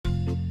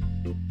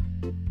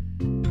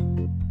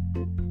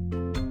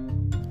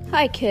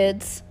Hi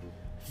kids.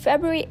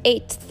 February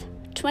 8th,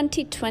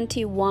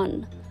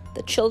 2021.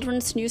 The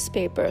children's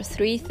newspaper,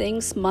 3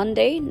 Things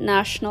Monday,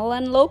 national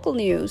and local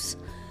news.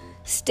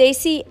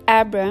 Stacey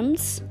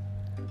Abrams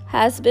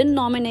has been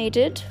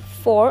nominated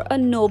for a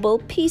Nobel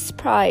Peace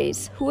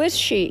Prize. Who is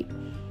she?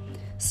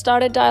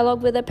 Start a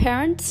dialogue with a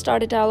parent,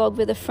 start a dialogue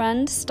with a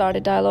friend, start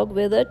a dialogue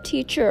with a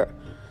teacher.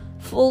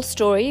 Full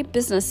story,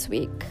 Business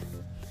Week.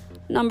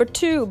 Number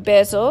 2,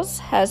 Bezos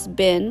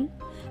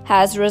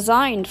has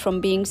resigned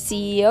from being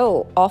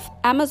CEO of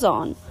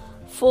Amazon.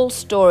 Full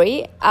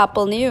story,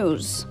 Apple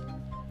News.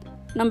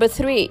 Number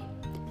 3,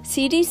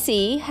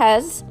 CDC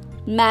has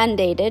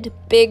mandated,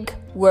 big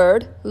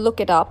word, look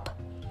it up,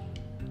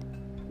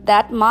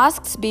 that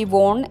masks be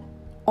worn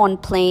on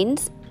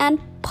planes and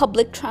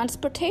public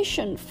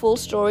transportation. Full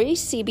story,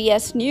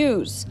 CBS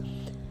News.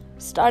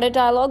 Start a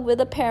dialogue with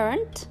a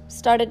parent,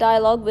 start a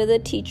dialogue with a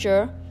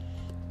teacher,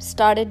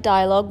 start a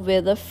dialogue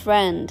with a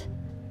friend.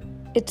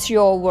 It's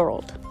your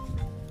world.